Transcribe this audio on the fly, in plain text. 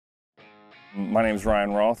My name is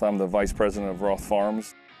Ryan Roth. I'm the Vice President of Roth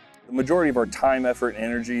Farms. The majority of our time, effort, and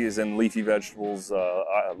energy is in leafy vegetables,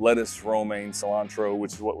 lettuce, romaine, cilantro,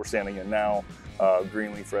 which is what we're standing in now,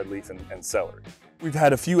 green leaf, red leaf, and celery. We've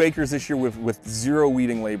had a few acres this year with zero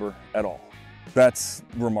weeding labor at all. That's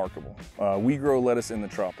remarkable. We grow lettuce in the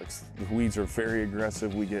tropics. The weeds are very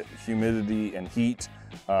aggressive. We get humidity and heat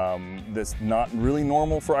that's not really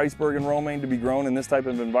normal for iceberg and romaine to be grown in this type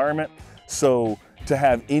of environment. So to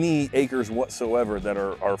have any acres whatsoever that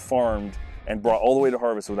are farmed and brought all the way to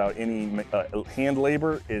harvest without any hand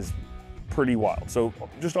labor is pretty wild. So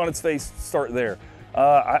just on its face, start there.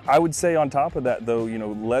 I would say on top of that though,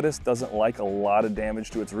 lettuce doesn't like a lot of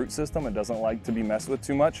damage to its root system. It doesn't like to be messed with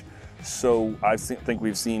too much. So I think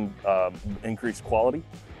we've seen increased quality,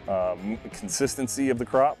 consistency of the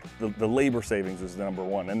crop. The labor savings is the number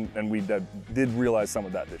one, and we did realize some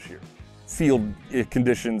of that this year. Field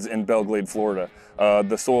conditions in Belle Glade, Florida.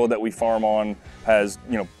 The soil that we farm on has,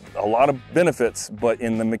 a lot of benefits, but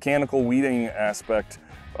in the mechanical weeding aspect,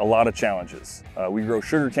 a lot of challenges. We grow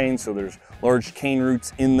sugar cane, so there's large cane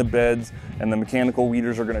roots in the beds, and the mechanical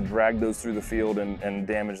weeders are going to drag those through the field and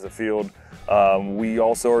damage the field. We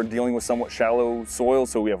also are dealing with somewhat shallow soil,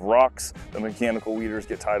 so we have rocks. The mechanical weeders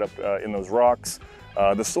get tied up in those rocks.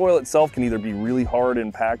 The soil itself can either be really hard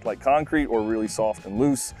and packed like concrete or really soft and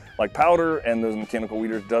loose like powder, and those mechanical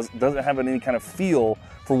weeders doesn't have any kind of feel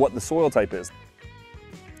for what the soil type is.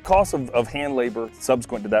 Cost of hand labor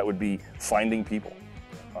subsequent to that would be finding people.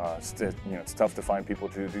 It's tough to find people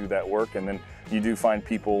to do that work, and then you do find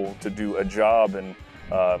people to do a job, and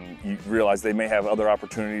you realize they may have other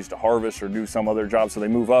opportunities to harvest or do some other job, so they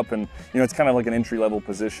move up, and it's kind of like an entry-level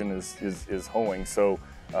position is hoeing. So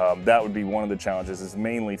that would be one of the challenges, is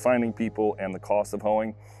mainly finding people and the cost of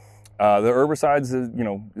hoeing. The herbicides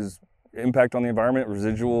is impact on the environment,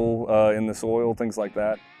 residual in the soil, things like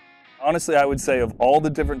that. Honestly, I would say of all the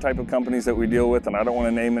different type of companies that we deal with, and I don't want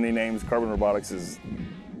to name any names, Carbon Robotics is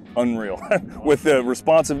unreal with the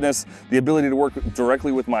responsiveness, the ability to work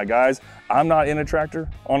directly with my guys. I'm not in a tractor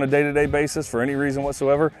on a day-to-day basis for any reason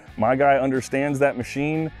whatsoever. My guy understands that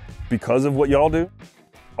machine because of what y'all do.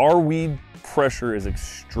 Our weed pressure is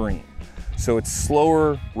extreme. So it's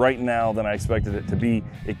slower right now than I expected it to be.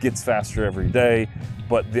 It gets faster every day,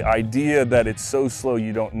 but the idea that it's so slow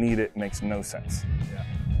you don't need it makes no sense.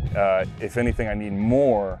 If anything, I need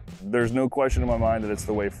more. There's no question in my mind that it's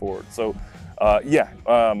the way forward. So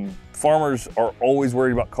farmers are always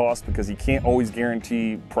worried about cost because you can't always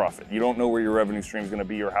guarantee profit. You don't know where your revenue stream is going to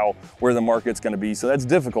be or where the market's going to be. So that's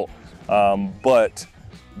difficult. But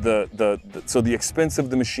so the expense of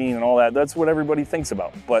the machine and all that, that's what everybody thinks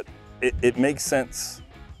about. But it makes sense,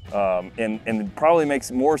 and it probably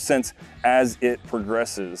makes more sense as it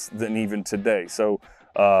progresses than even today. So,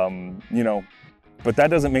 but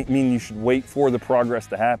that doesn't mean you should wait for the progress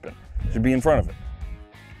to happen. You should be in front of it.